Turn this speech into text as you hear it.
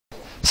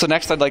So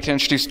next I'd like to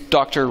introduce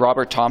Dr.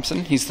 Robert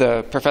Thompson. He's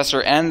the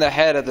professor and the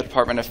head of the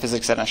Department of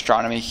Physics and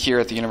Astronomy here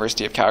at the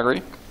University of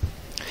Calgary.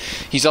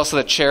 He's also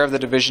the chair of the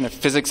Division of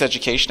Physics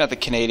Education at the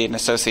Canadian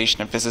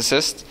Association of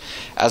Physicists,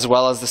 as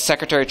well as the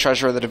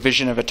Secretary-Treasurer of the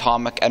Division of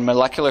Atomic and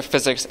Molecular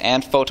Physics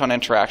and Photon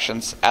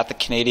Interactions at the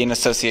Canadian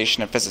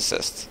Association of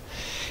Physicists.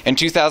 In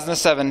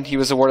 2007, he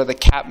was awarded the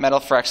CAP Medal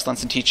for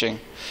Excellence in Teaching,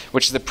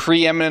 which is the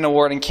preeminent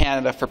award in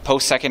Canada for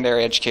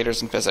post-secondary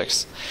educators in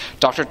physics.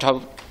 Dr.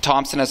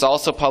 Thompson has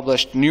also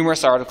published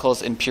numerous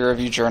articles in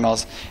peer-reviewed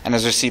journals and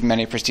has received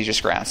many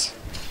prestigious grants.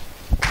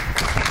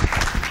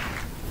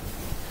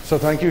 So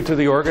thank you to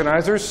the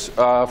organizers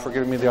for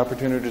giving me the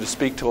opportunity to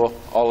speak to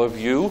all of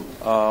you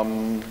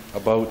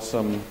about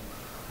some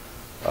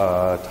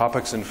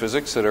topics in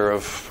physics that are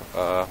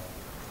of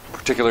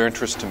particular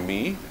interest to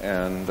me,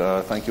 and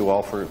thank you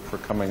all for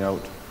coming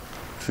out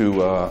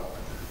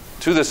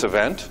to this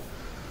event.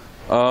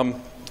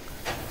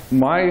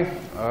 My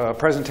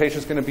presentation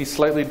is going to be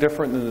slightly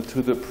different than the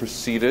two that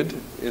preceded,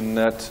 in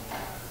that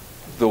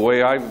the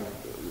way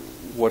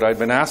what I've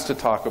been asked to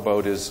talk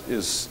about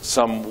is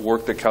some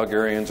work that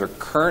Calgarians are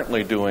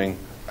currently doing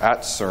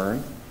at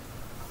CERN,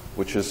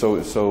 which is so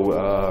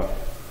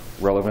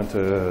relevant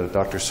to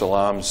Dr.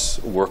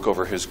 Salam's work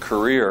over his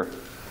career.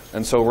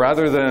 And so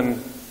rather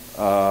than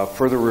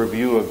further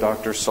review of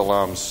Dr.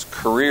 Salam's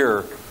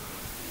career,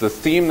 the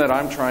theme that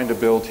I'm trying to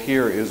build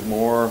here is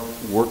more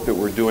work that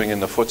we're doing in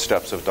the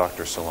footsteps of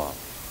Dr. Salam,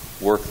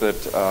 work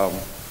that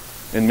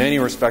in many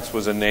respects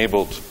was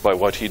enabled by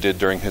what he did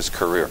during his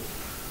career.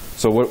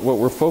 So what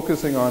we're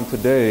focusing on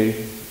today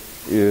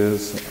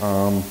is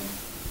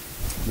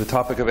the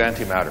topic of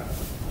antimatter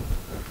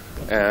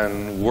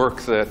and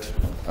work that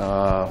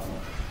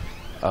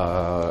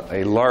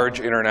a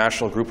large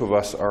international group of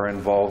us are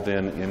involved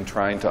in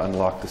trying to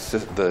unlock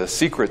the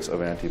secrets of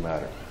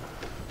antimatter.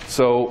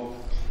 So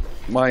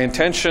my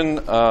intention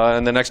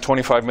in the next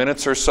 25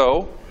 minutes or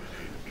so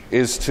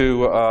is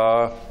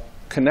to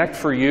connect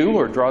for you,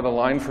 or draw the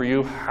line for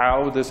you,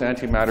 how this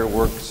antimatter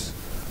works,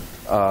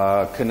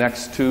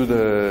 connects to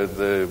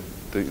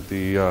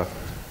the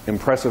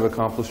impressive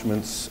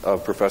accomplishments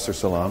of Professor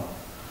Salam.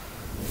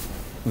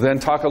 Then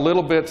talk a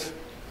little bit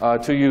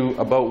to you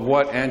about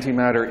what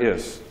antimatter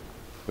is,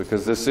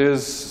 because this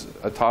is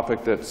a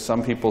topic that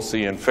some people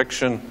see in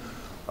fiction,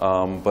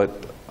 but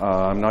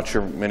I'm not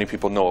sure many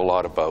people know a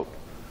lot about.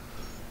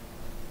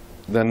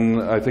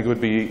 Then I think it would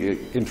be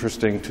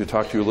interesting to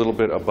talk to you a little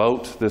bit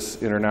about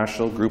this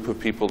international group of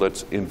people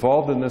that's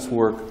involved in this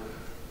work,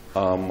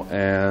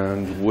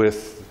 and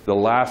with the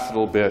last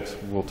little bit,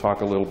 we'll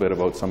talk a little bit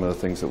about some of the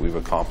things that we've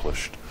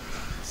accomplished.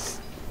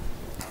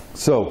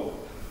 So,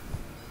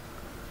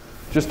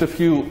 just a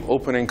few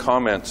opening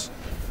comments.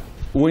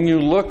 When you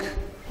look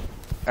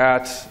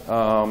at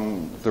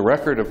the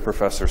record of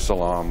Professor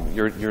Salam,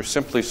 you're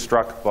simply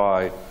struck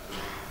by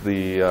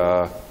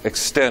the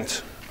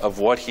extent of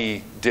what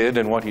he did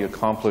and what he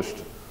accomplished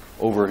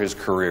over his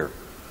career.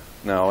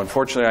 Now,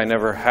 unfortunately, I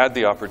never had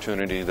the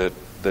opportunity that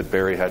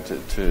Barry had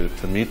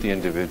to meet the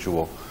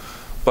individual.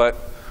 But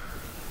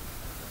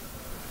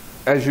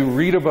as you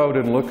read about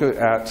and look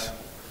at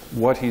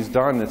what he's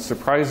done, it's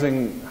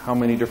surprising how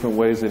many different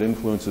ways it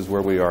influences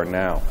where we are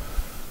now.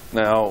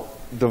 Now,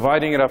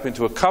 dividing it up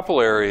into a couple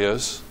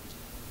areas,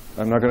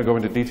 I'm not going to go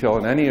into detail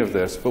on any of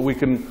this, but we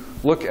can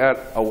look at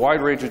a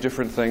wide range of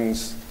different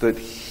things that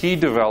he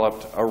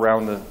developed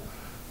around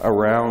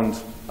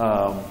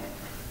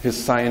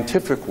his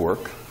scientific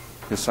work,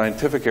 his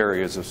scientific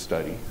areas of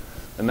study.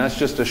 And that's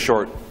just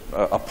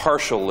a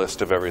partial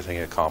list of everything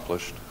he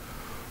accomplished.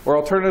 Or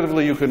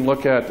alternatively, you can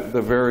look at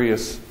the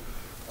various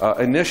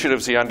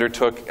initiatives he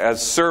undertook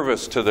as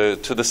service to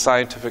the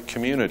scientific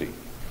community.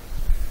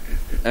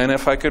 And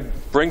if I could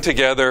bring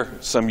together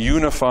some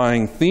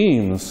unifying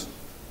themes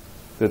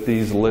that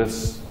these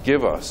lists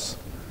give us,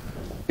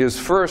 is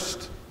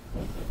first,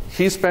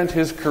 he spent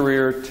his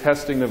career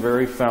testing the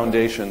very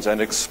foundations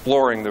and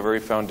exploring the very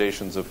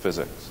foundations of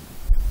physics.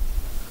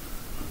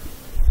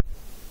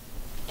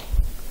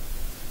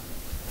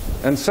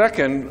 And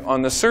second,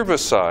 on the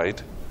service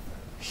side,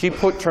 he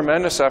put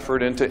tremendous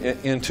effort into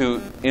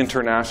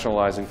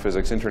internationalizing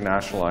physics,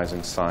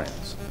 internationalizing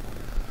science.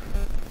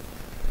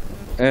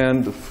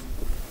 And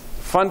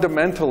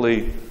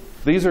fundamentally,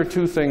 these are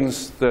two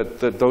things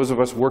that those of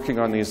us working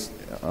on these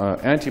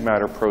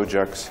antimatter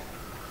projects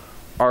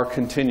are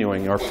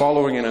continuing, are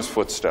following in his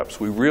footsteps.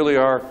 We really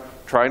are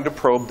trying to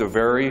probe the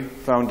very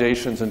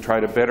foundations and try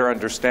to better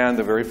understand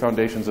the very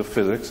foundations of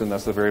physics, and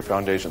thus the very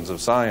foundations of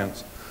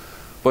science.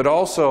 But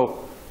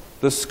also,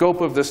 the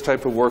scope of this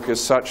type of work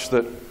is such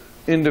that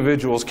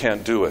individuals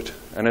can't do it.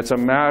 And it's a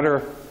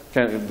matter,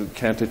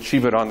 can't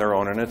achieve it on their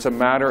own. And it's a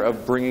matter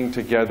of bringing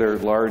together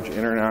large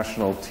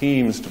international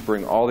teams to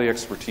bring all the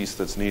expertise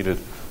that's needed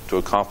to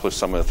accomplish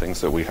some of the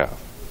things that we have.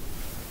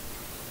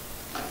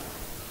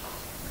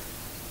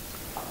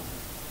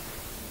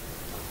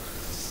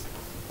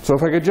 So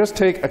if I could just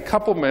take a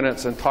couple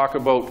minutes and talk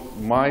about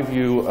my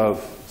view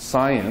of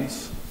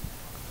science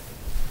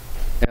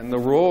and the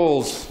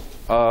roles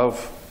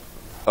of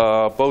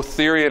both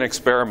theory and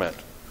experiment.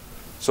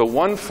 So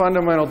one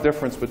fundamental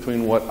difference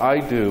between what I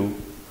do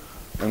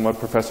and what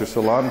Professor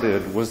Salam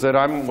did was that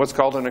I'm what's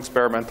called an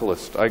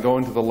experimentalist. I go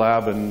into the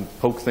lab and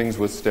poke things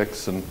with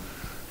sticks and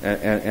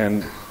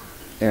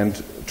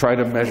try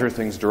to measure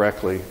things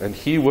directly. And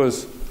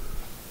his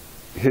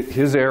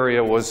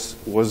area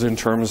was in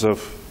terms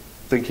of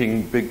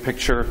thinking big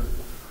picture.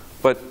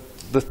 But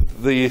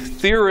the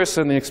theorists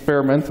and the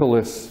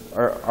experimentalists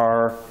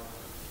are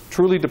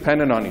truly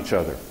dependent on each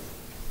other.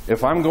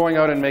 If I'm going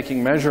out and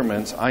making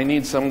measurements, I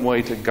need some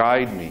way to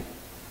guide me.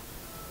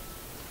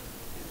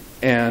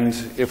 And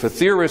if a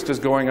theorist is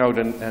going out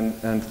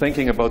and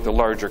thinking about the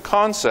larger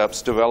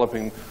concepts,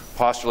 developing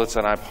postulates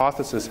and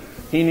hypotheses,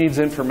 he needs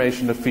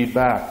information to feed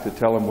back, to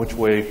tell him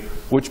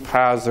which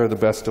paths are the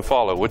best to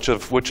follow, which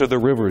of the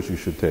rivers you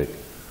should take.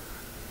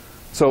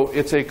 So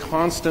it's a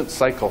constant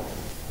cycle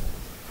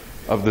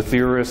of the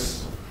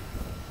theorists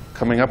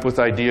coming up with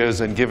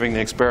ideas and giving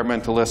the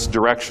experimentalists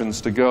directions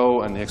to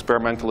go, and the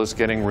experimentalists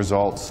getting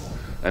results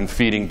and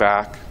feeding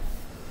back.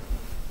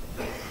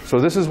 So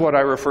this is what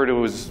I refer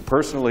to as,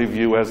 personally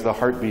view as, the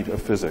heartbeat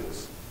of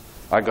physics.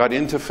 I got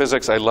into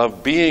physics, I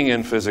love being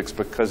in physics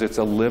because it's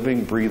a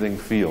living, breathing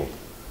field.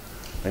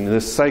 And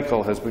this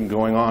cycle has been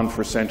going on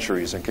for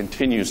centuries and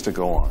continues to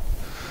go on.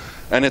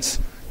 And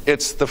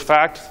it's the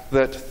fact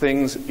that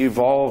things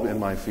evolve in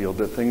my field,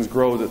 that things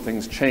grow, that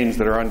things change,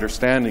 that our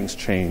understandings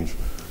change,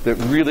 that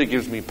really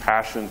gives me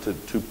passion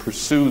to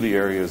pursue the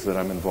areas that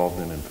I'm involved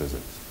in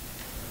physics.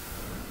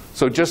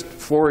 So just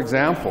for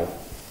example,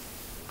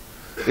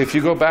 if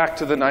you go back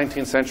to the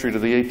 19th century, to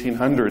the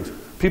 1800s,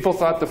 people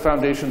thought the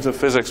foundations of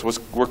physics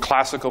were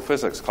classical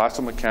physics,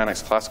 classical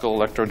mechanics, classical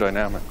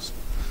electrodynamics.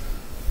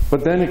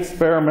 But then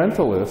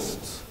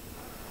experimentalists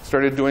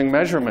started doing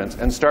measurements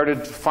and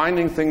started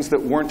finding things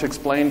that weren't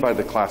explained by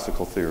the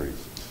classical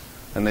theories.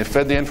 And they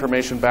fed the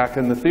information back,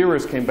 and the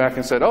theorists came back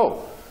and said,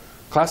 oh,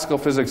 classical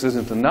physics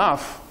isn't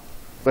enough,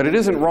 but it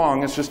isn't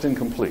wrong, it's just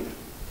incomplete.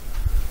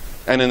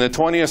 And in the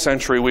 20th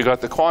century, we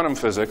got the quantum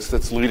physics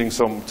that's leading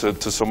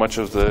to so much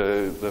of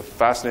the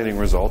fascinating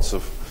results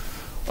of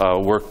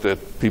work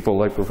that people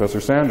like Professor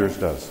Sanders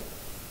does.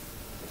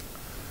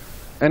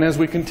 And as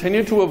we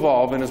continue to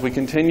evolve, and as we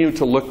continue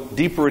to look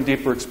deeper and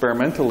deeper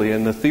experimentally,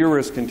 and the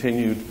theorists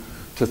continued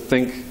to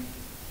think,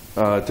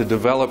 to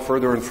develop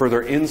further and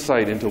further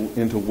insight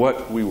into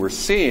what we were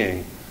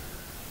seeing,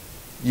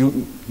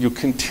 you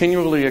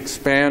continually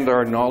expand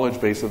our knowledge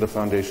base of the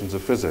foundations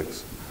of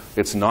physics.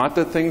 It's not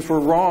that things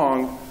were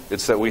wrong,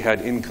 it's that we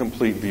had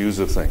incomplete views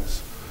of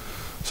things.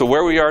 So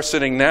where we are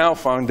sitting now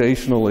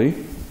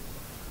foundationally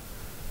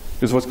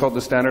is what's called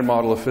the Standard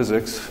Model of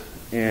Physics,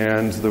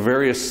 and the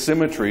various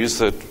symmetries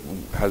that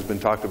has been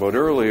talked about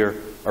earlier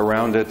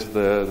around it.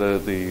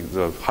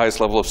 The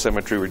highest level of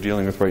symmetry we're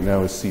dealing with right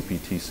now is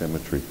CPT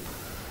symmetry.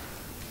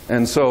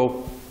 And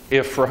so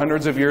if for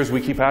hundreds of years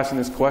we keep asking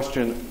this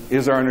question,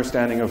 is our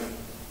understanding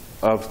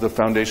of the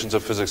foundations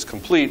of physics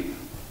complete,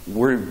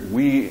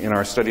 we in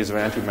our studies of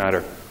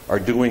antimatter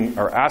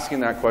are asking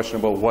that question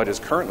about what is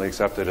currently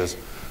accepted as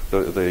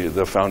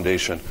the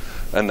foundation,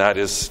 and that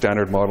is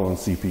Standard Model and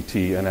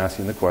CPT, and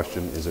asking the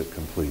question, is it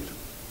complete?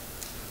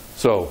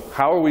 So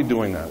how are we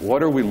doing that?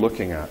 What are we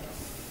looking at?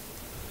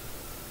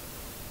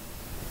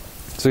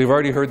 So you've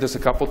already heard this a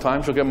couple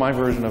times. You'll get my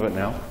version of it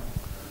now.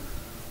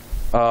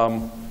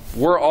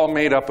 We're all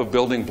made up of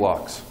building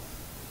blocks.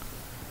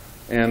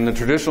 And the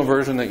traditional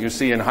version that you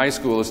see in high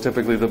school is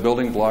typically the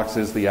building blocks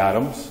is the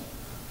atoms.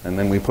 And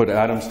then we put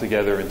atoms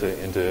together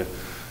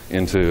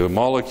into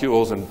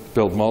molecules and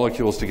build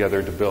molecules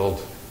together to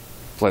build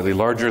slightly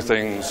larger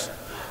things,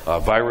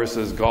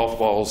 viruses, golf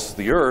balls,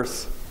 the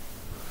Earth.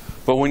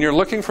 But when you're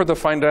looking for the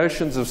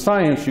foundations of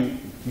science,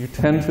 you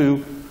tend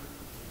to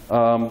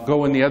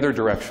go in the other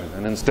direction.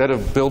 And instead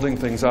of building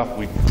things up,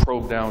 we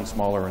probe down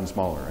smaller and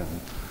smaller. And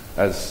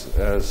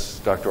as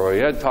Dr.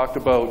 Oyed talked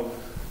about,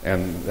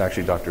 and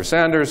actually Dr.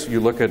 Sanders, you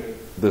look at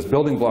this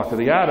building block of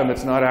the atom,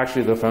 it's not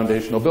actually the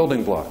foundational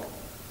building block.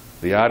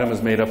 The atom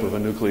is made up of a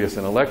nucleus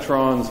and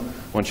electrons.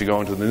 Once you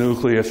go into the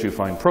nucleus, you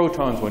find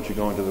protons. Once you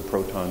go into the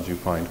protons, you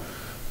find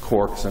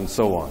quarks, and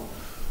so on.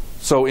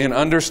 So in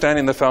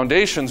understanding the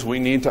foundations, we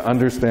need to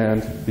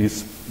understand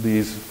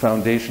these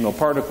foundational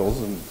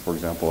particles. And for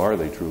example, are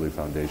they truly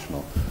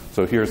foundational?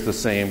 So here's the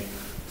same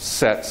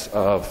sets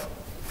of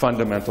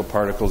fundamental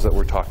particles that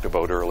were talked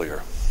about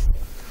earlier.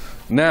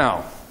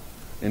 Now,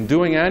 in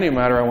doing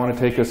antimatter, I want to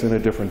take us in a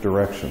different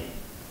direction.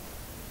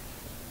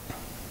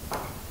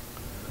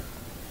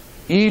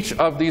 Each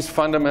of these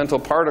fundamental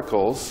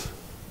particles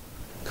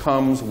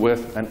comes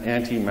with an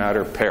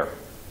antimatter pair.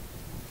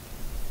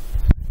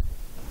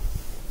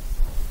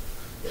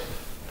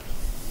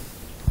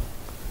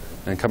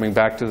 And coming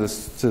back to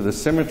the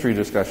symmetry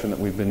discussion that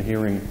we've been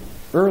hearing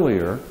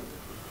earlier,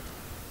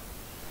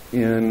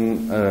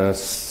 in a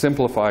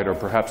simplified or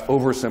perhaps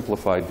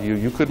oversimplified view,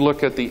 you could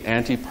look at the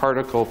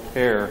antiparticle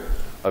pair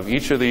of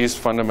each of these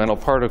fundamental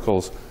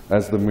particles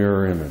as the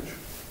mirror image.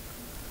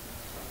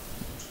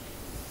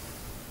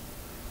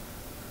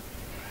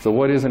 So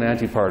what is an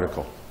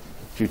antiparticle?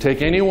 If you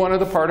take any one of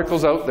the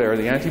particles out there,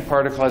 the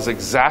antiparticle has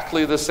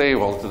exactly the same,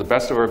 well, to the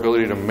best of our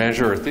ability to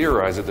measure or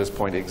theorize at this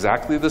point,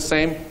 exactly the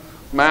same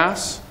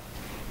mass,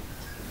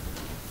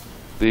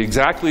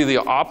 exactly the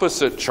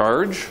opposite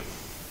charge.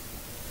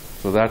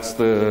 So that's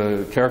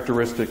the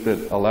characteristic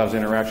that allows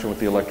interaction with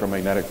the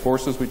electromagnetic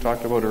forces we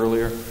talked about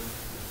earlier.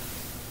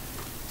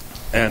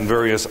 And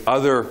various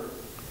other,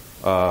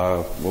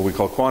 what we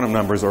call quantum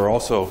numbers, are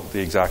also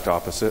the exact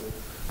opposite.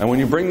 And when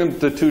you bring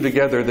the two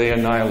together, they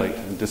annihilate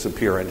and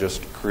disappear and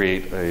just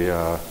create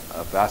a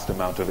vast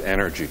amount of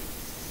energy.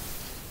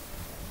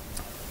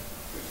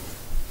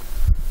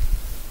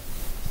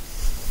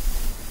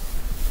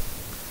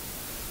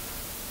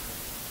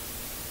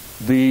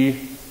 The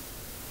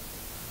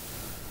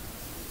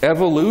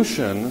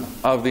evolution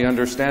of the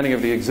understanding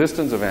of the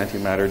existence of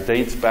antimatter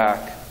dates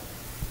back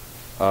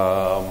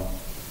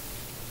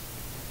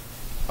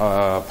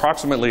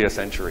approximately a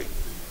century.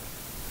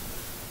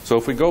 So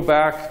if we go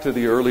back to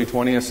the early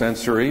 20th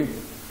century,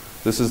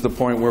 this is the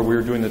point where we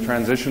were doing the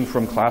transition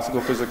from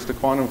classical physics to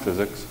quantum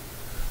physics,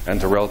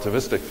 and to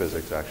relativistic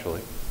physics,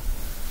 actually.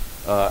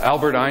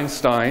 Albert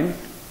Einstein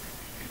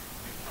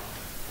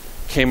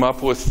came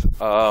up with,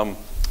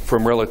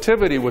 from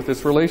relativity, with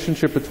this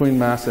relationship between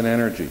mass and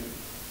energy.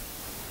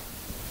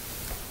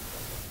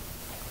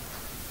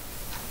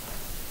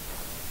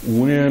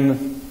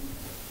 When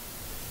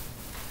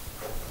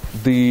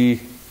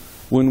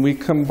we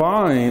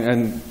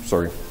combine,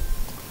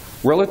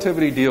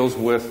 relativity deals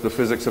with the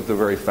physics of the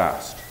very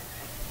fast.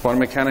 Quantum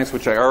mechanics,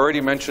 which I already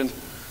mentioned,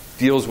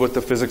 deals with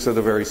the physics of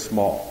the very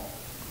small.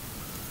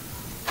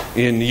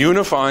 In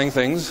unifying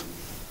things,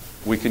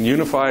 we can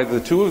unify the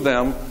two of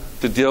them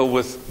to deal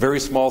with very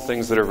small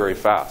things that are very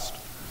fast.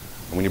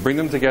 And when you bring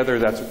them together,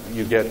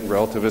 you get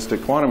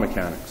relativistic quantum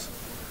mechanics.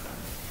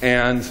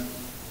 And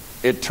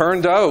it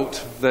turned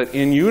out that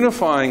in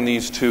unifying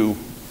these two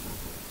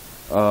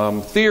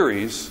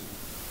theories,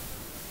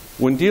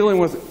 when dealing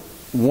with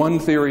one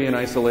theory in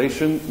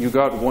isolation, you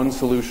got one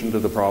solution to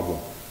the problem.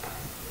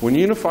 When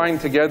unifying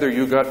together,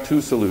 you got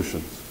two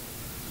solutions.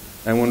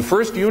 And when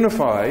first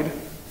unified,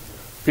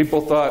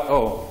 people thought,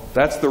 oh,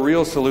 that's the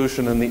real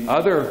solution, and the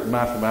other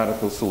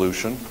mathematical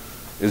solution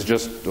is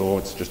just, oh,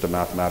 it's just a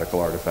mathematical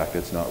artifact,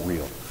 it's not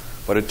real.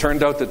 But it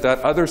turned out that that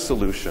other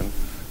solution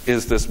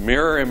is this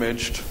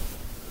mirror-imaged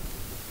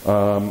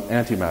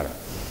antimatter.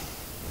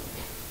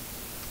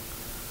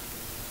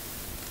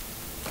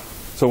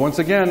 So once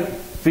again,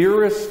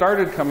 theorists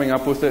started coming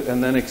up with it,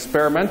 and then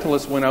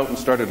experimentalists went out and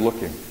started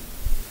looking.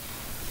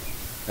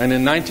 And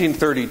in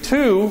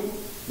 1932,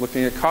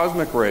 looking at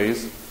cosmic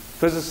rays,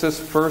 physicists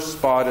first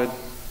spotted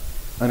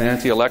an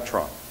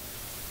anti-electron.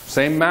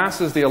 Same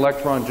mass as the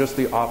electron, just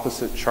the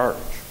opposite charge.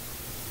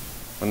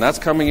 And that's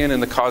coming in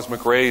the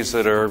cosmic rays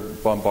that are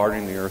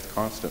bombarding the Earth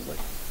constantly.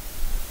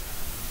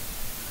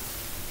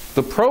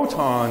 The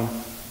proton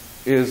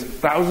is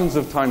thousands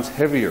of times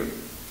heavier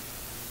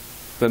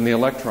than the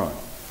electron.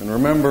 And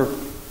remember,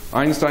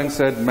 Einstein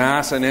said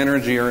mass and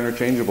energy are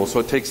interchangeable, so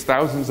it takes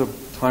thousands of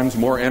times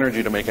more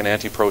energy to make an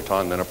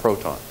antiproton than a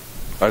proton,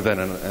 or than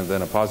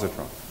a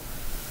positron.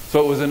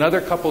 So it was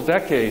another couple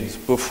decades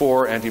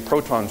before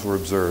antiprotons were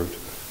observed,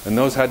 and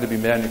those had to be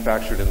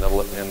manufactured in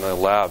the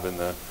lab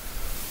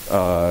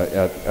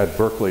at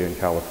Berkeley in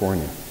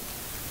California.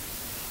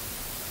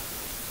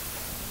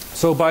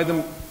 So by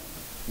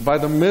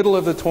the middle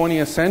of the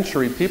 20th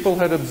century, people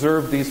had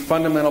observed these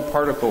fundamental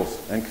particles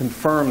and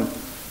confirmed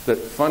that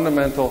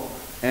fundamental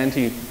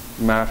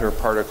antimatter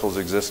particles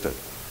existed.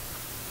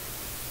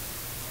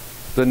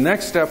 The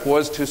next step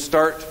was to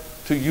start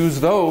to use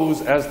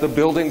those as the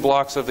building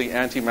blocks of the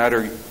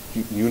antimatter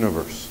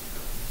universe.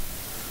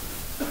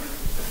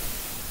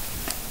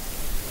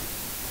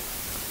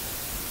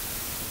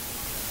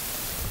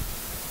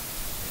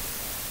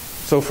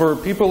 So for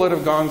people that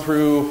have gone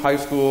through high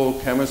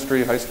school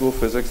chemistry, high school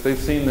physics, they've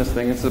seen this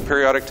thing. It's the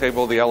periodic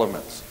table of the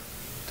elements.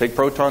 Take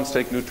protons,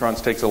 take neutrons,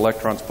 take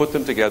electrons, put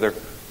them together,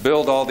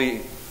 build all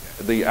the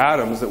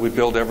atoms that we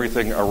build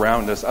everything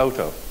around us out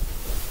of.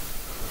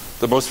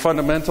 The most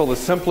fundamental, the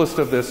simplest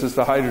of this is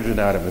the hydrogen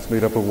atom. It's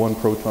made up of one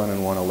proton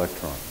and one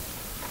electron.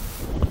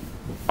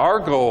 Our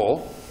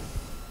goal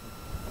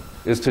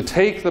is to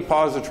take the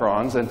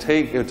positrons and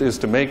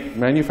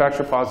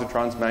manufacture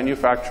positrons,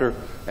 manufacture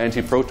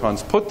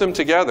antiprotons, put them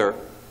together,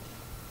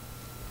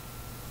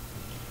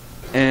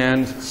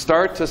 and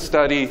start to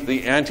study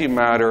the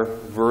antimatter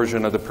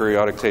version of the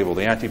periodic table,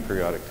 the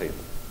antiperiodic table.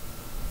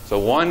 So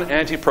one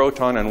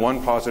antiproton and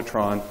one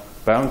positron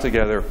bound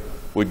together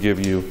would give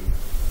you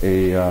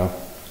an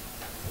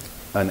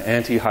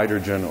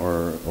antihydrogen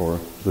or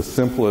the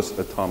simplest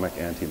atomic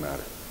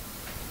antimatter.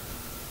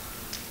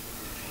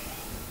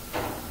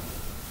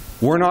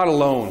 We're not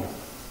alone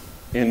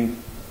in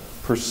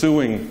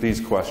pursuing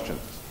these questions.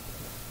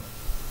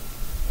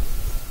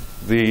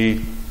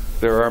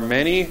 There are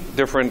many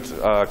different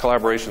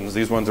collaborations.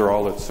 These ones are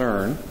all at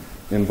CERN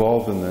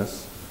involved in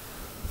this.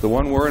 The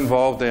one we're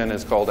involved in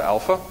is called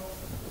ALPHA.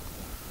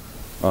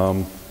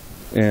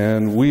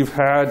 And we've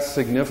had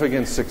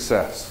significant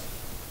success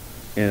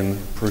in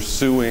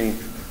pursuing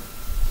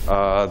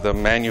the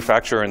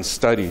manufacture and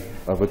study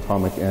of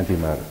atomic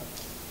antimatter.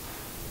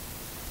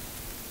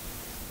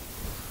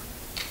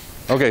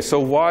 Okay, so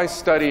why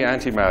study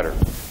antimatter?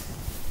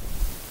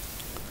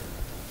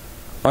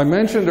 I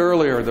mentioned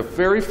earlier the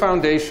very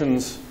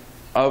foundations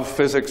of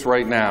physics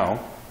right now,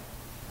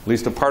 at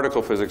least of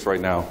particle physics right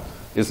now,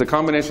 is the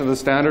combination of the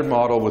Standard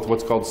Model with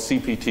what's called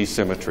CPT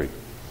symmetry.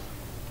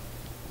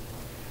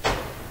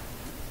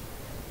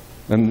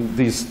 And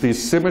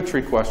these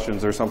symmetry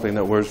questions are something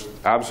that was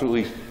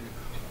absolutely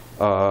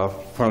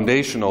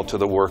foundational to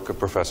the work of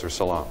Professor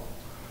Salam.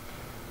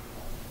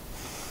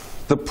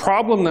 The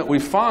problem that we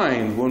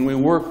find when we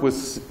work with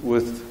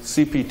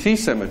CPT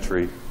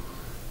symmetry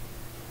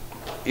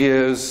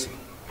is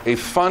a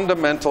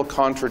fundamental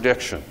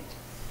contradiction.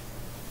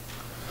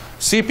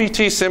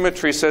 CPT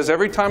symmetry says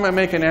every time I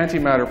make an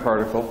antimatter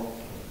particle,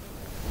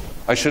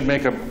 I should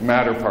make a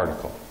matter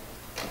particle.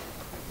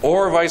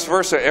 Or vice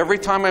versa, every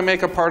time I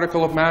make a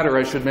particle of matter,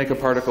 I should make a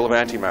particle of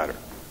antimatter.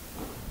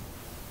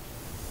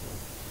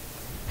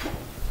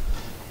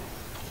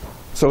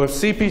 So if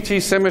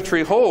CPT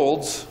symmetry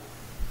holds,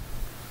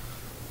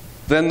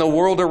 then the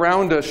world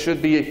around us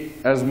should be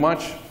as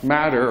much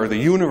matter, or the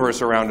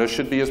universe around us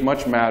should be as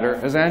much matter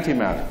as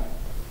antimatter.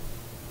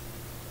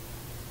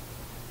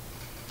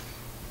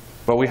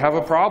 But we have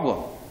a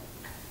problem.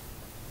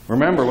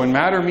 Remember, when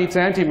matter meets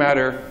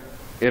antimatter,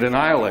 it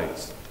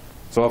annihilates.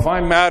 So if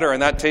I'm matter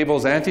and that table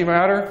is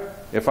antimatter,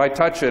 if I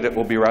touch it, it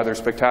will be rather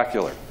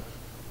spectacular.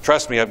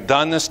 Trust me, I've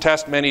done this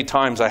test many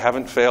times. I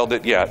haven't failed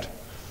it yet.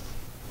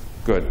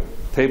 Good.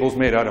 Table's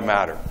made out of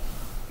matter.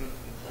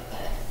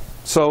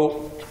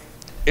 So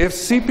if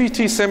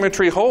CPT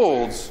symmetry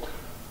holds,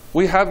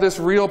 we have this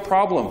real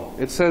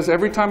problem. It says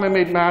every time I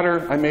made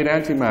matter, I made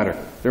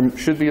antimatter. There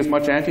should be as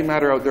much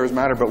antimatter out there as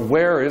matter, but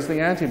where is the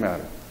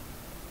antimatter?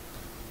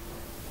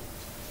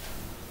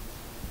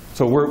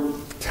 So we're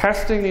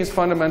testing these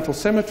fundamental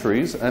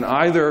symmetries, and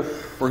either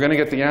we're going to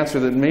get the answer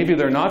that maybe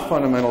they're not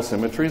fundamental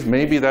symmetries,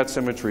 maybe that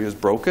symmetry is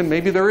broken,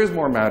 maybe there is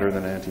more matter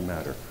than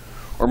antimatter.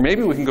 Or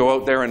maybe we can go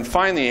out there and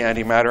find the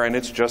antimatter and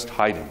it's just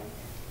hiding.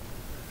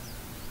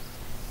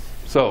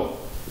 So,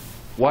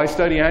 why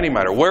study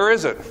antimatter? Where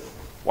is it?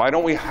 Why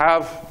don't we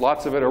have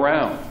lots of it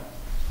around?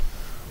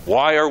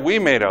 Why are we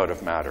made out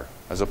of matter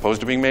as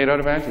opposed to being made out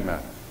of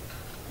antimatter?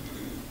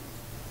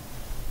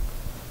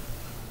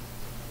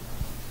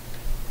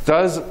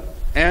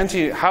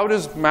 How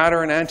does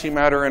matter and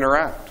antimatter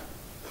interact?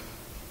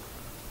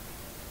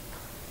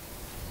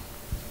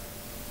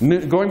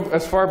 Going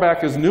as far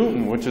back as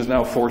Newton, which is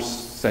now 4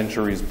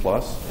 centuries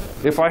plus,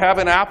 if I have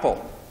an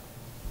apple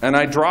and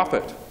I drop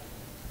it,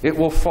 it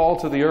will fall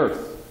to the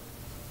earth.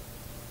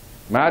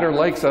 Matter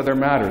likes other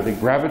matter. They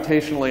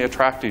gravitationally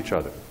attract each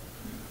other.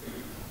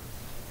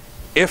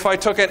 If I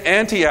took an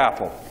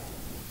anti-apple,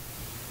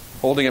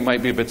 holding it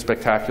might be a bit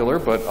spectacular,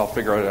 but I'll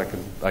figure out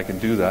I can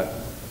do that,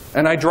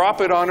 and I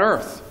drop it on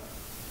Earth,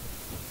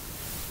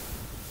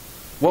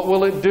 what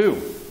will it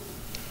do?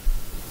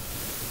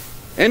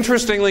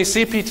 Interestingly,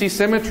 CPT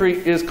symmetry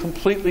is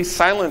completely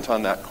silent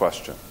on that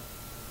question.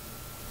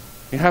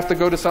 You have to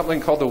go to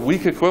something called the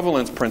weak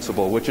equivalence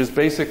principle, which is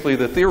basically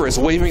the theorists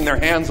waving their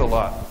hands a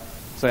lot,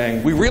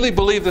 saying, we really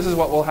believe this is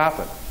what will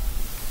happen.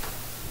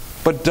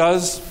 But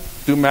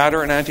do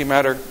matter and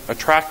antimatter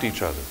attract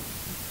each other?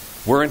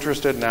 We're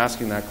interested in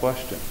asking that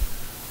question.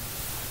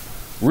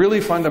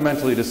 Really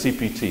fundamentally to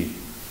CPT,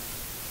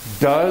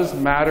 does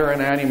matter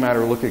and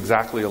antimatter look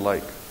exactly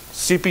alike?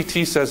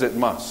 CPT says it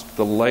must.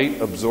 The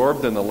light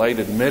absorbed and the light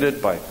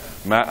emitted by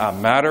a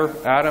matter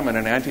atom and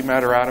an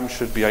antimatter atom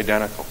should be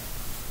identical.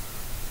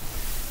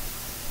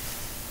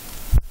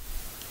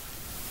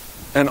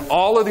 And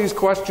all of these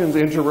questions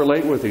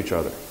interrelate with each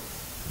other.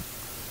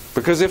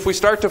 Because if we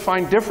start to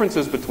find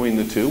differences between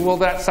the two, well,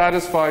 that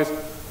satisfies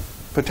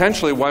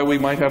potentially why we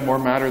might have more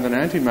matter than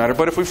antimatter.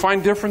 But if we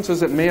find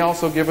differences, it may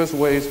also give us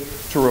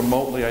ways to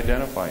remotely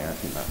identify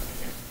antimatter.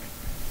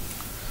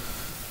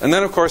 And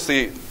then, of course,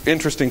 the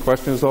interesting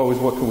question is always,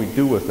 what can we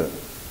do with it?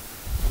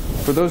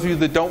 For those of you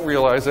that don't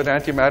realize that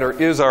antimatter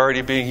is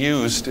already being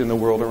used in the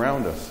world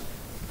around us.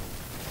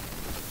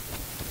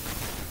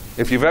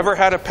 If you've ever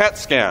had a PET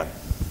scan,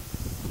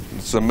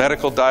 it's a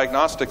medical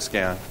diagnostic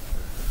scan,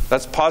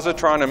 that's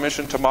positron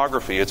emission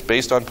tomography. It's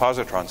based on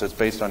positrons. It's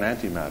based on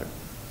antimatter.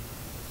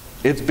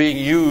 It's being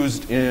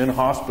used in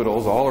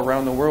hospitals all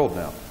around the world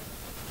now.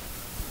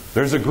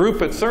 There's a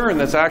group at CERN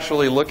that's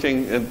actually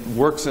looking, it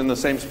works in the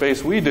same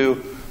space we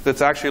do,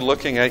 that's actually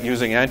looking at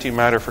using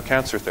antimatter for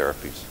cancer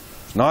therapies.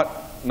 It's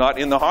not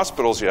in the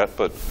hospitals yet,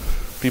 but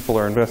people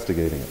are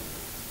investigating it.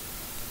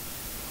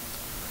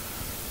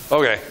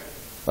 Okay,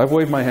 I've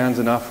waved my hands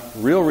enough.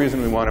 Real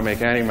reason we want to make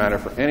antimatter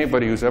for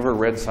anybody who's ever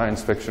read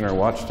science fiction or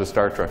watched a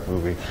Star Trek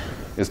movie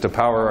is to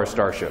power our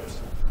starships.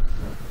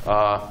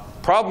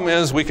 Problem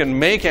is, we can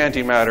make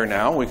antimatter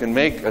now. We can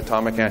make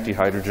atomic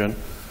antihydrogen.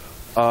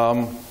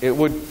 It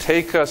would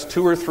take us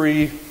 2,000 or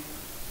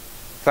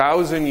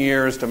 3,000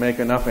 years to make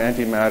enough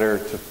antimatter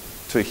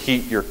to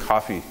heat your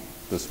coffee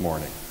this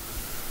morning.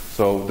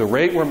 So the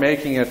rate we're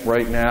making it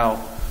right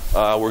now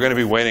we're going to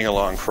be waiting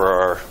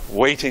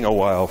a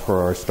while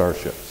for our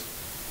starships.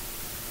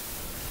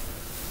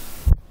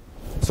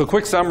 So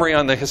quick summary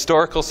on the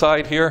historical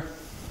side here.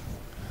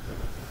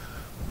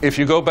 If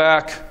you go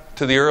back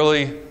to the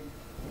early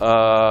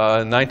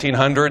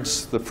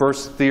 1900s, the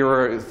first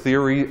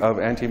theory of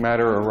antimatter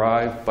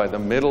arrived. By the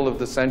middle of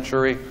the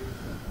century,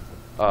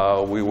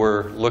 we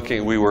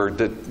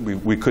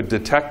could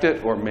detect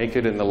it or make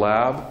it in the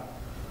lab.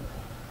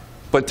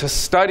 But to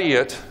study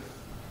it,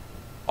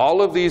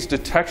 all of these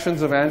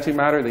detections of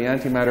antimatter, the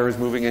antimatter is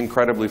moving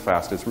incredibly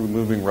fast. It's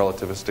moving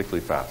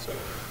relativistically fast.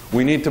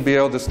 We need to be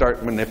able to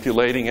start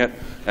manipulating it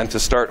and to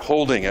start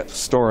holding it,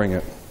 storing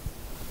it.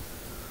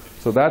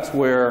 So that's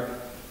where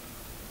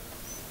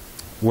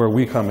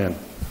we come in,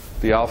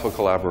 the alpha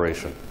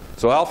collaboration.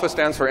 So alpha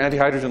stands for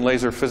Anti-Hydrogen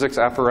Laser Physics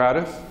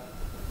Apparatus.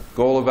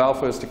 Goal of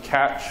alpha is to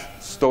catch,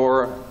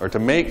 store, or to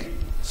make,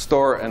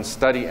 store, and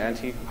study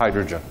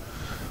anti-hydrogen.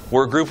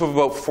 We're a group of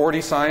about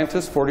 40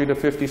 scientists, 40 to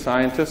 50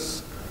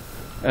 scientists.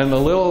 And the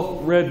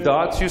little red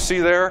dots you see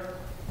there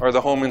are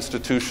the home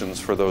institutions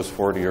for those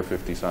 40 or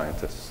 50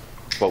 scientists.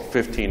 About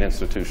 15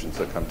 institutions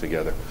that come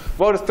together.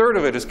 About a third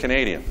of it is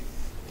Canadian.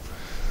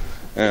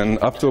 And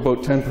up to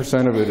about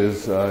 10% of it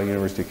is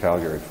University of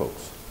Calgary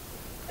folks.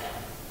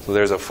 So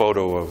there's a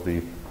photo of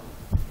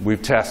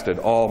we've tested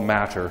all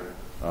matter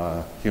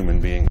human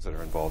beings that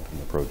are involved in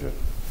the project.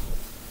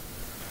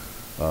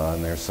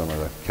 And there's some of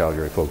the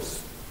Calgary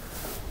folks.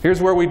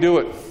 Here's where we do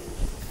it.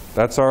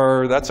 That's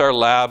our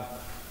lab.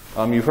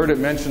 You've heard it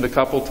mentioned a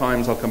couple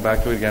times. I'll come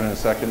back to it again in a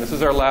second. This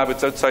is our lab.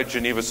 It's outside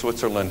Geneva,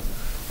 Switzerland,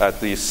 at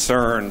the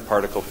CERN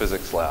Particle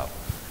Physics Lab.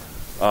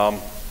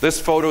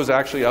 This photo is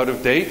actually out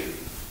of date.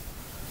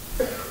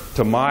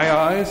 To my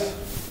eyes,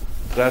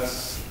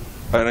 that's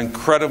an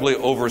incredibly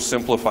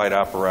oversimplified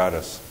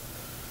apparatus.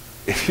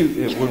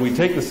 When we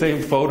take the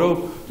same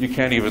photo, you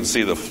can't even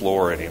see the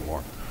floor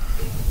anymore.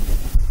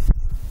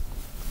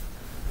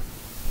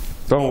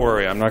 Don't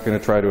worry, I'm not going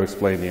to try to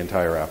explain the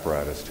entire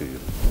apparatus to you.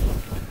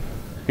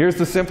 Here's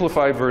the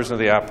simplified version of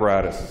the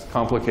apparatus. It's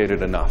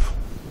complicated enough.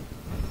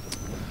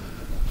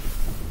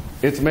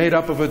 It's made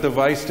up of a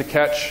device to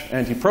catch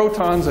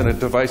antiprotons and a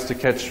device to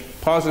catch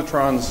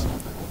positrons,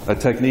 a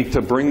technique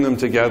to bring them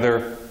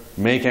together,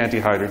 make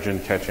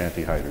antihydrogen, catch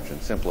antihydrogen,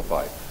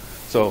 simplified.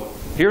 So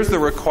here's the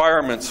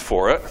requirements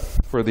for it,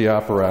 for the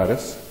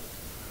apparatus.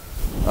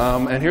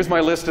 And here's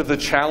my list of the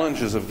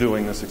challenges of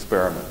doing this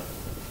experiment.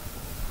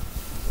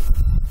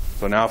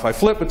 So now if I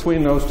flip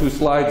between those two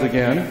slides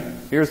again,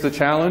 here's the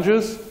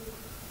challenges,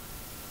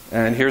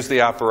 and here's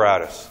the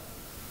apparatus.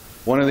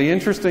 One of the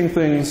interesting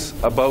things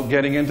about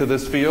getting into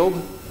this field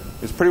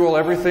is pretty well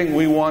everything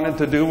we wanted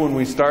to do when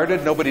we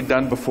started, nobody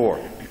done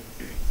before.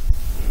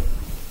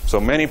 So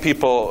many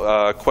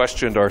people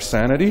questioned our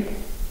sanity.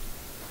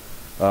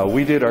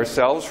 We did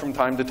ourselves from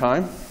time to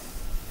time.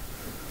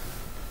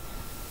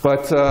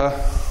 But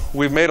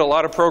we've made a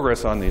lot of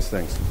progress on these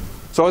things.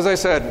 So as I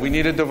said, we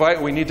need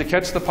to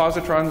catch the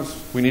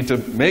positrons, we need to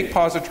make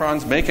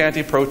positrons, make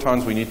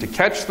antiprotons, we need to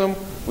catch them,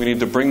 we need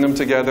to bring them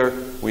together,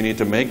 we need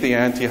to make the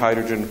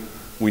antihydrogen,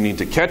 we need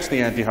to catch the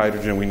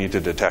antihydrogen, we need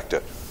to detect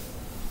it.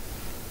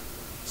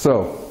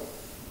 So,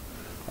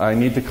 I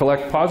need to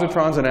collect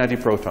positrons and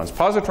antiprotons.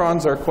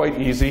 Positrons are quite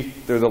easy.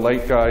 They're the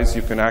light guys.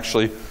 You can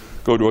actually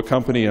go to a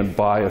company and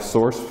buy a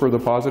source for the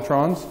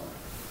positrons.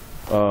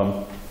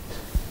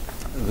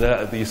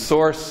 The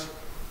source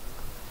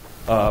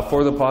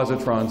for the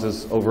positrons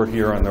is over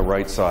here on the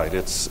right side.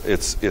 It's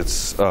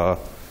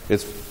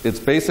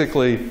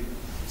basically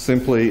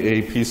simply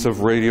a piece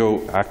of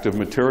radioactive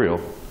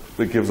material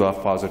that gives off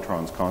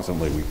positrons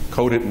constantly. We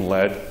coat it in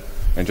lead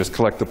and just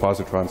collect the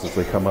positrons as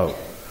they come out.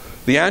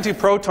 The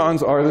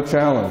antiprotons are the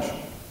challenge.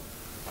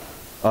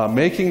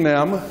 Making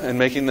them and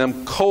making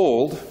them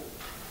cold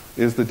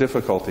is the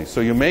difficulty.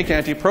 So you make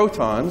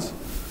antiprotons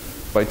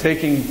by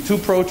taking two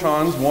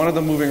protons, one of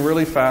them moving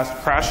really fast,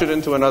 crash it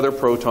into another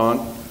proton.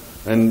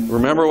 And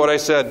remember what I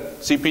said,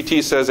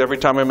 CPT says every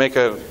time I make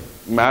a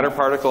matter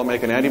particle, I'll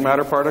make an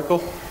antimatter particle.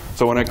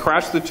 So when I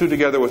crash the two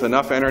together with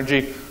enough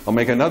energy, I'll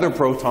make another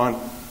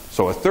proton,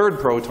 so a third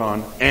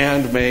proton,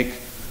 and make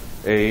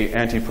an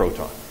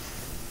antiproton.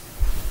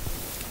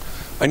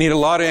 I need a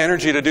lot of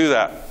energy to do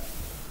that.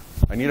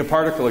 I need a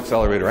particle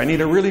accelerator. I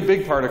need a really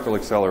big particle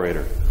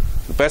accelerator.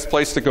 The best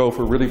place to go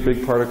for really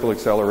big particle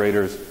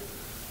accelerators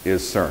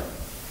is CERN.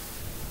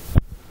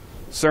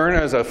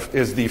 CERN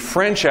is the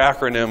French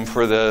acronym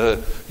for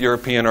the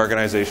European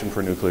Organization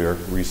for Nuclear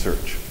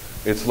Research.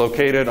 It's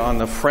located on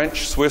the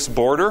French-Swiss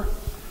border.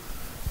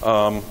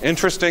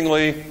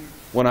 Interestingly,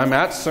 when I'm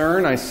at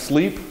CERN, I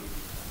sleep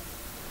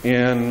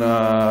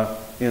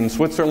in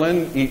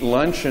Switzerland, eat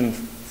lunch in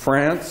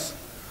France.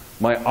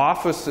 My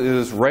office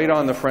is right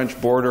on the French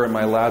border, and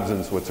my lab's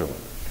in Switzerland.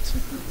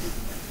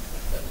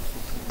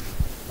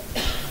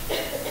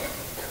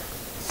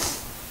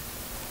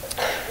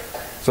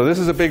 So this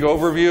is a big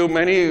overview.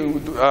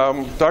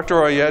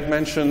 Dr. Oyed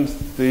mentioned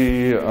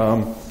the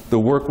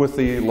work with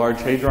the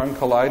Large Hadron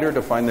Collider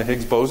to find the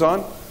Higgs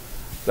boson.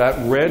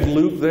 That red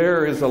loop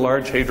there is the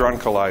Large Hadron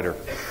Collider.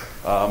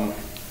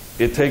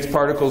 It takes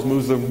particles,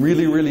 moves them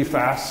really, really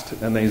fast,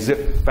 and they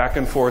zip back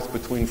and forth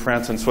between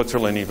France and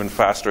Switzerland even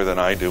faster than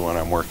I do when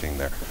I'm working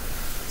there.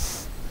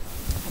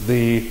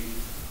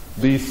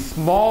 The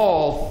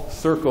small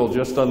circle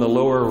just on the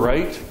lower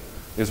right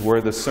is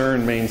where the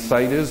CERN main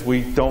site is.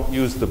 We don't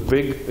use the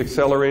big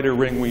accelerator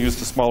ring. We use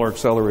the smaller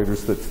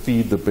accelerators that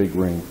feed the big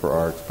ring for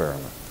our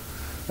experiment.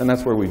 And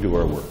that's where we do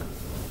our work.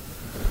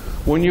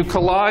 When you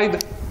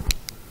collide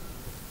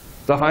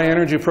the high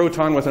energy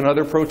proton with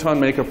another proton,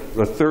 make a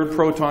third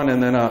proton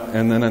and then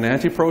an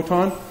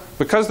antiproton,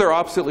 because they're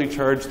oppositely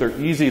charged, they're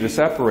easy to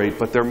separate,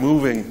 but they're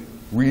moving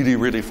really,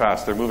 really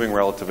fast. They're moving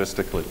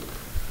relativistically.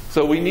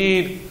 So we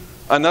need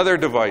another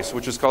device,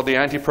 which is called the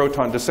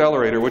antiproton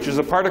decelerator, which is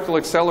a particle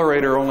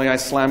accelerator, only I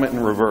slam it in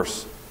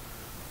reverse.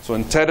 So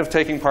instead of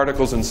taking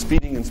particles and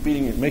speeding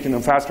and making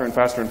them faster and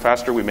faster and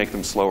faster, we make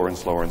them slower and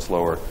slower and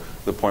slower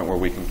to the point where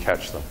we can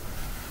catch them.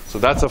 So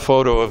that's a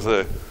photo of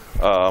the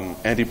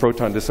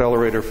antiproton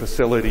decelerator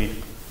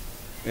facility.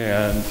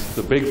 And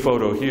the big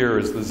photo here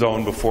is the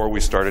zone before we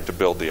started to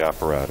build the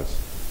apparatus.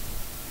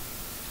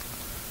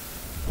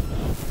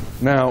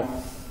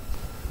 Now,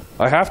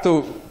 I have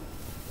to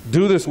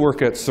do this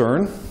work at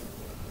CERN.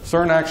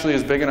 CERN actually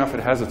is big enough it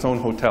has its own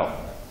hotel.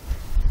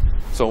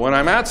 So when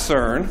I'm at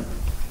CERN,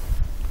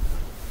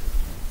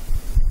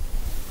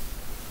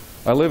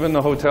 I live in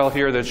the hotel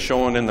here that's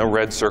shown in the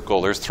red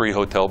circle. There's 3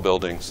 hotel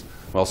buildings.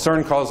 Well,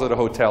 CERN calls it a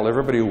hotel.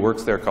 Everybody who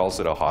works there calls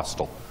it a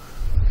hostel.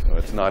 So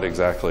it's not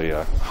exactly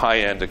a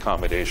high-end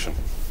accommodation.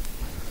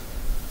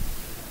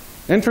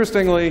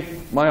 Interestingly,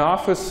 my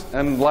office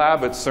and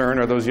lab at CERN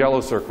are those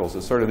yellow circles.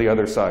 It's sort of the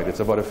other side.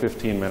 It's about a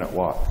 15-minute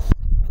walk.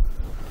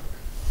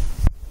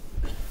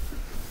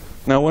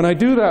 Now, when I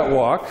do that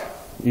walk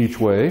each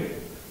way,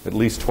 at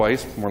least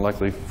twice, more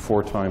likely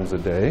 4 times a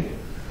day,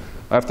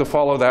 I have to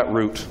follow that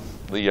route,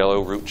 the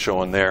yellow route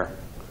shown there.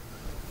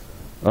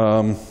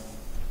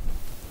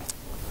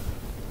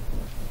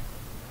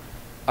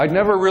 I'd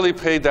never really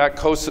paid that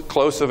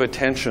close of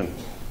attention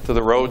to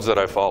the roads that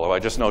I follow. I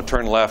just know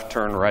turn left,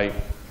 turn right.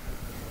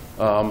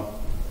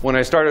 When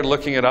I started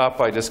looking it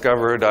up, I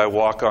discovered I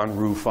walk on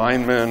Rue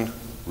Feynman,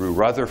 Rue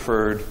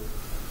Rutherford,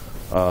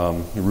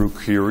 Rue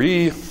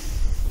Curie.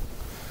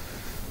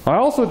 I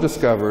also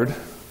discovered,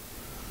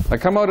 I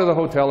come out of the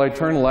hotel, I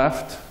turn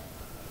left,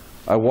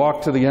 I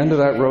walk to the end of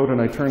that road,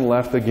 and I turn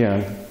left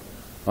again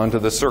onto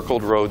the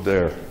circled road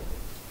there.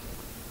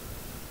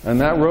 And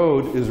that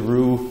road is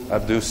Rue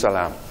Abdus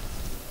Salam.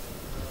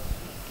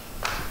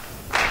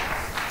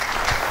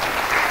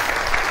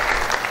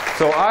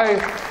 So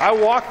I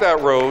walk that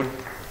road,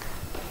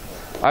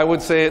 I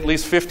would say at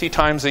least 50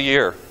 times a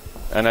year,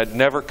 and I'd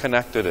never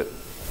connected it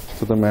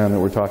to the man that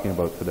we're talking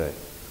about today.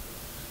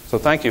 So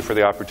thank you for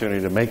the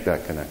opportunity to make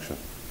that connection.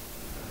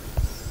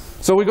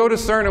 So we go to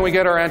CERN and we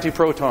get our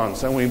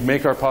antiprotons and we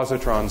make our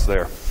positrons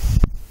there.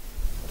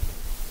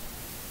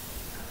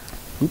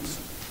 Oops.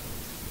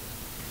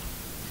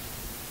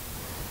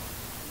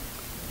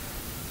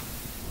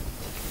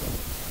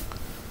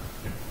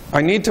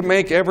 I need to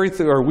make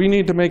everything, or we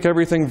need to make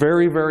everything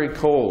very, very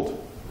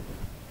cold.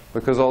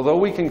 Because although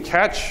we can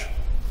catch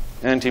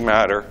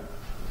antimatter,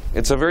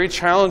 it's a very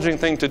challenging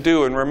thing to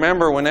do. And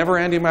remember, whenever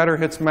antimatter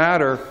hits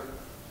matter,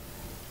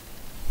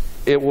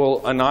 it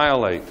will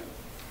annihilate.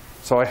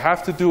 So I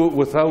have to do it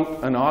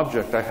without an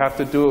object. I have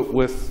to do it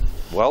with,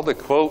 well, to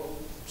quote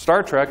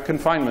Star Trek,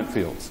 confinement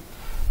fields.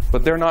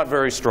 But they're not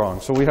very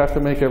strong. So we have to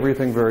make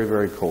everything very,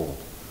 very cold.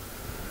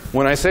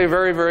 When I say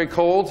very, very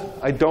cold,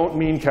 I don't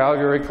mean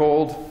Calgary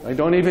cold. I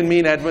don't even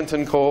mean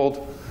Edmonton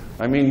cold.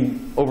 I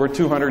mean over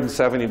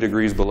 270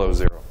 degrees below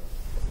zero.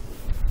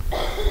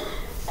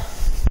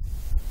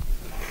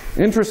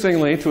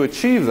 Interestingly, to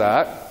achieve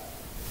that,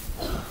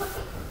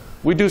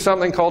 we do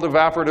something called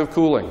evaporative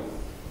cooling.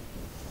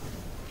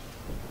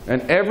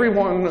 And every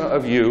one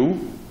of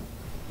you,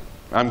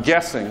 I'm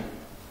guessing,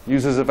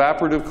 uses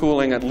evaporative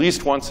cooling at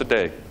least once a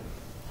day.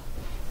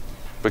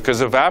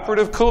 Because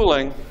evaporative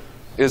cooling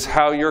is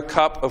how your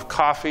cup of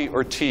coffee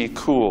or tea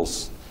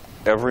cools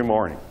every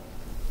morning.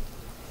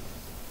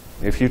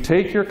 If you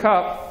take your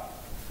cup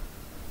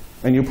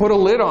and you put a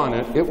lid on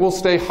it, it will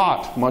stay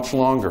hot much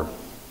longer.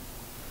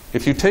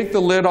 If you take the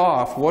lid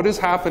off, what is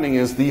happening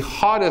is the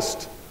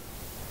hottest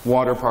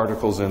water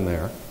particles in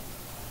there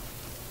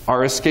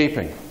are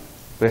escaping.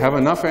 They have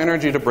enough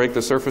energy to break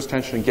the surface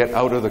tension and get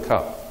out of the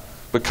cup.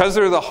 Because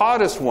they're the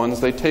hottest ones,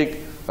 they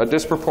take a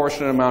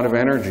disproportionate amount of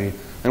energy.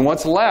 And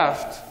what's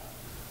left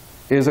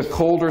is a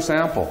colder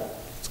sample.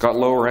 It's got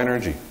lower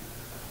energy.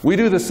 We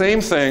do the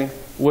same thing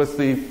with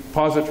the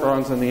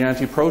positrons and the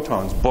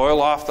antiprotons. Boil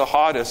off the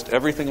hottest,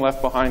 everything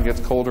left behind gets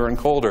colder and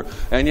colder.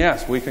 And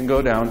yes, we can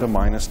go down to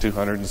minus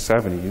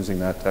 270 using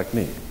that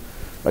technique.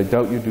 I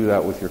doubt you do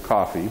that with your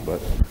coffee,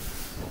 but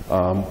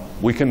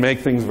we can make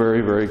things very,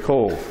 very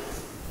cold.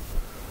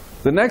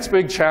 The next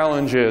big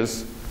challenge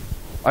is,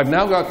 I've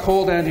now got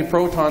cold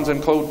antiprotons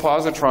and cold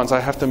positrons.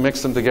 I have to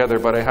mix them together,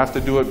 but I have to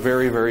do it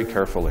very, very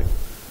carefully.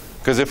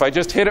 Because if I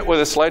just hit it with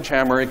a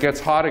sledgehammer, it gets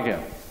hot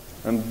again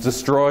and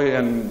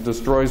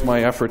destroys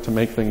my effort to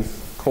make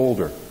things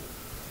colder.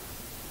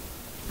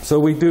 So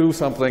we do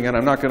something, and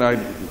I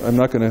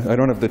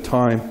don't have the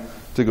time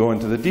to go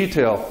into the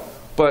detail,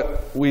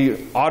 but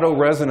we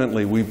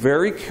auto-resonantly, we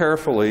very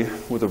carefully,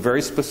 with a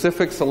very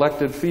specific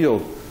selected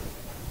field,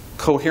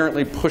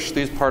 coherently push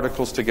these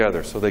particles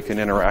together so they can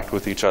interact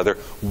with each other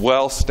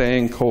while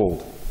staying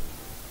cold.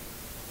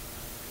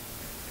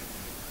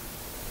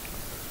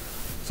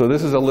 So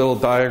this is a little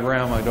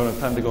diagram. I don't have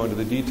time to go into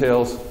the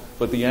details,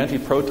 but the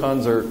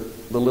antiprotons are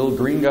the little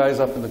green guys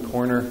up in the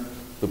corner.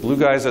 The blue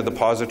guys are the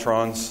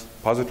positrons.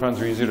 Positrons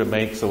are easier to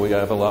make, so we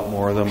have a lot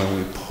more of them, and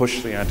we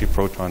push the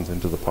antiprotons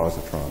into the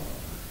positrons.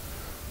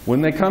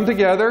 When they come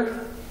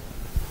together,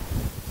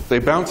 they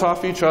bounce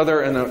off each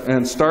other and the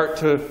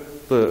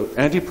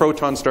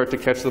antiprotons start to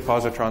catch the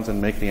positrons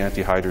and make the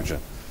antihydrogen.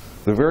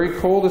 The very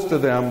coldest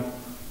of them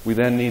we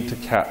then need to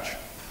catch.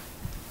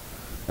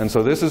 And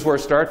so this is where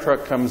Star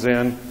Trek comes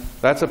in.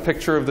 That's a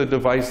picture of the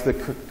device that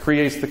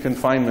creates the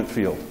confinement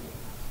field,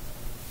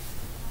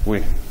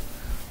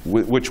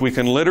 which we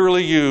can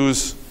literally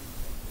use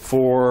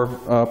for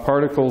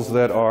particles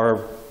that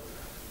are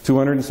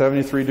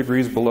 273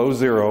 degrees below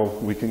zero.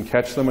 We can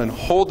catch them and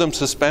hold them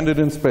suspended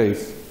in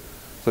space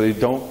so they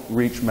don't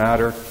reach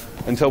matter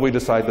until we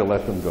decide to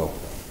let them go.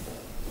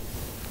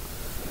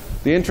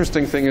 The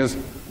interesting thing is,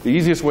 the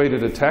easiest way to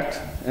detect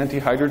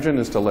antihydrogen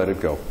is to let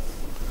it go.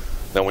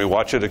 Then we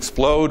watch it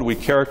explode, we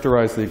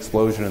characterize the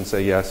explosion and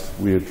say, yes,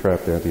 we had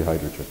trapped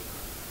antihydrogen.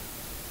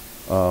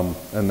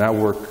 And that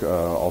work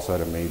also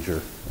had a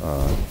major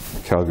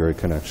Calgary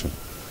connection.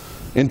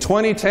 In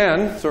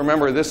 2010, so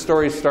remember this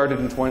story started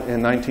in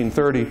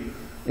 1930,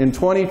 in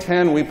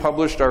 2010 we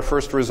published our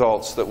first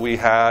results that we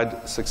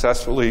had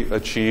successfully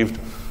achieved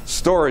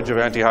storage of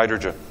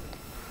antihydrogen.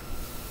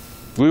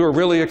 We were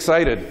really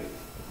excited.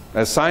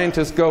 As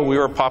scientists go, we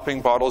were popping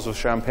bottles of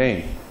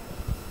champagne.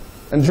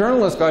 And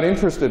journalists got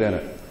interested in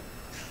it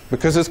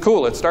because it's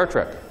cool, it's Star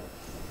Trek.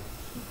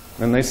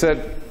 And they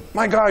said,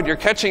 my God, you're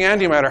catching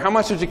antimatter. How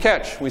much did you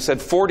catch? We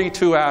said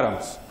 42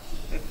 atoms.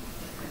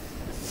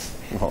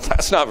 Well,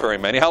 that's not very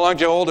many. How long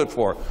did you hold it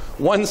for?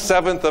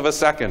 1/7 of a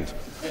second.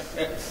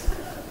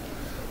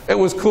 It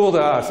was cool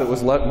to us. It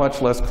was much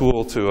less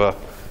cool to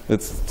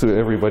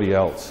everybody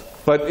else.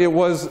 But it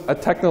was a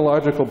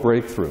technological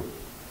breakthrough.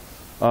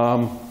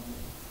 By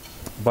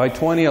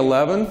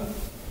 2011,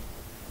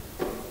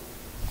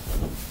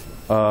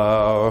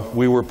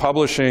 we were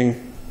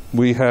publishing,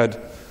 we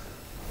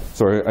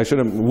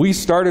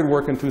started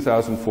work in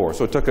 2004.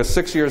 So it took us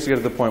 6 years to get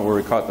to the point where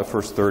we caught the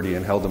first 30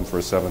 and held them for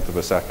 1/7 of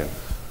a second.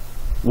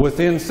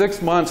 Within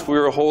 6 months, we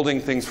were holding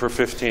things for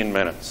 15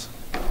 minutes.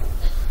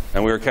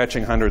 And we were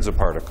catching hundreds of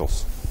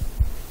particles.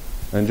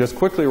 And just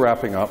quickly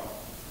wrapping up,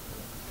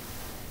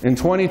 in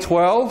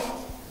 2012,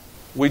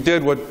 we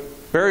did what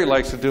Barry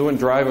likes to do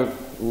and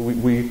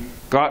we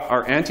got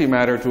our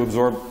antimatter to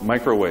absorb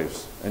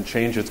microwaves and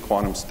change its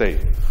quantum state.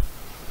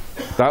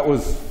 That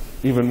was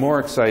even more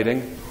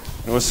exciting.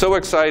 It was so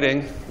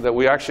exciting that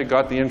we actually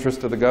got the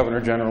interest of the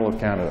Governor-General of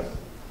Canada.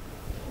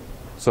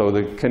 So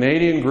the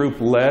Canadian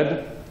group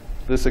led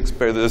this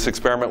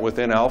experiment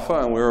within Alpha,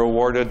 and we were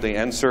awarded the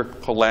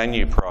NSERC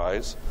Polanyi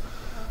Prize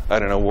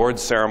at an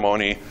awards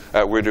ceremony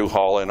at Rideau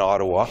Hall in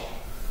Ottawa.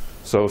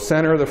 So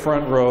center of the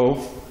front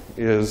row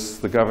is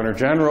the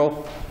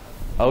Governor-General.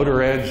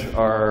 Outer edge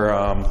are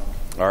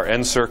our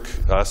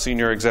NSERC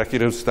senior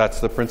executives. That's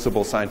the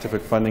principal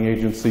scientific funding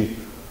agency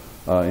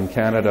in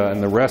Canada,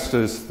 and the rest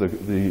is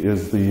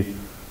the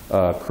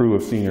crew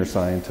of senior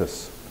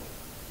scientists.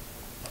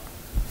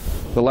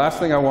 The last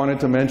thing I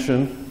wanted to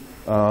mention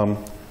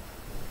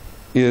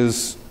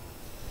is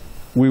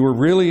we were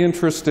really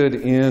interested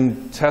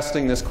in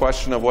testing this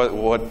question of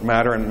what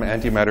matter and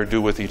antimatter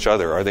do with each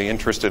other. Are they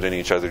interested in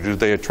each other? Do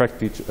they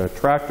attract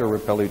or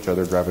repel each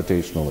other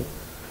gravitationally?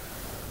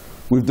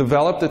 We've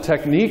developed a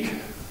technique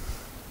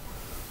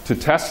to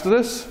test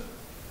this.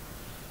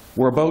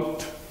 We're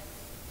about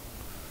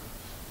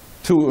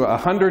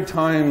 100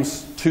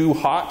 times too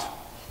hot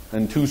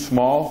and too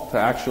small to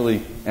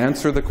actually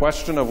answer the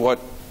question of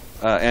what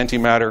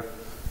antimatter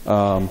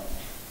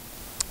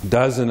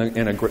does in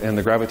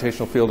the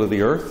gravitational field of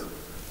the Earth.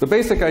 The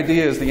basic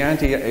idea is the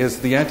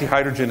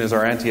antihydrogen is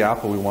our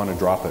anti-apple. We want to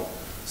drop it.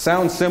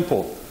 Sounds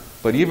simple,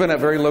 but even at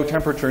very low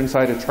temperature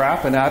inside a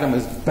trap, an atom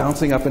is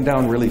bouncing up and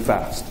down really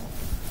fast.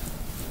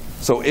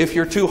 So if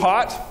you're too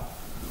hot,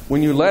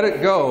 when you let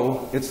it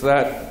go, it's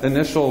that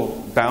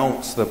initial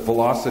bounce, the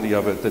velocity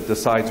of it, that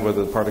decides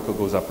whether the particle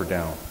goes up or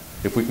down.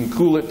 If we can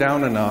cool it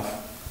down enough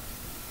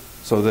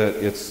so that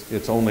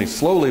it's only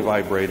slowly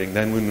vibrating,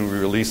 then when we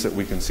release it,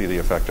 we can see the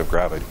effect of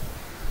gravity.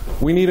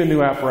 We need a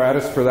new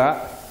apparatus for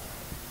that.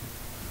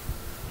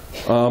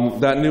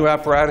 That new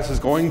apparatus is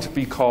going to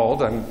be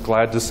called, I'm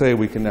glad to say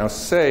we can now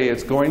say,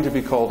 it's going to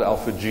be called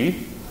Alpha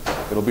G.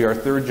 It'll be our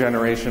 3rd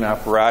generation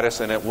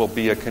apparatus, and it will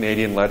be a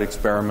Canadian-led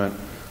experiment.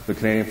 The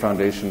Canadian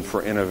Foundation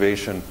for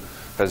Innovation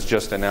has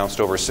just announced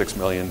over $6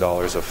 million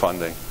of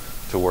funding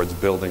towards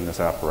building this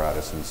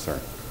apparatus in CERN.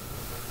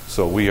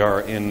 So we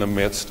are in the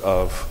midst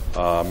of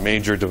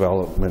major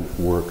development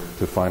work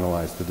to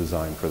finalize the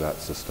design for that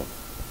system.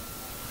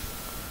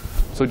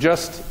 So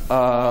just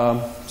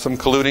some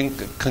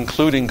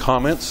concluding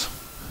comments.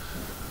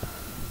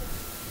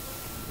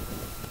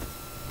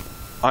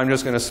 I'm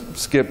just going to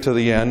skip to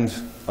the end.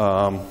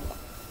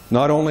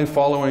 Not only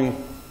following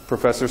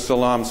Professor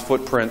Salam's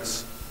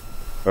footsteps,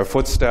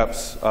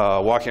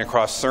 walking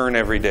across CERN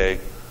every day,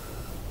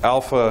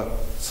 Alpha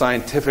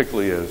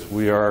scientifically is.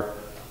 We are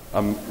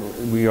a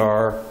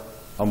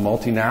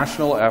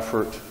multinational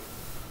effort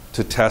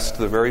to test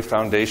the very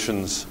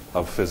foundations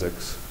of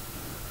physics,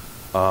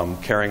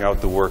 carrying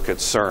out the work at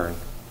CERN,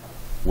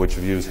 which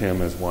views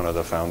him as one of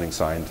the founding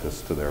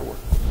scientists to their work.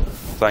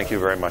 Thank you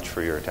very much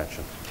for your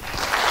attention.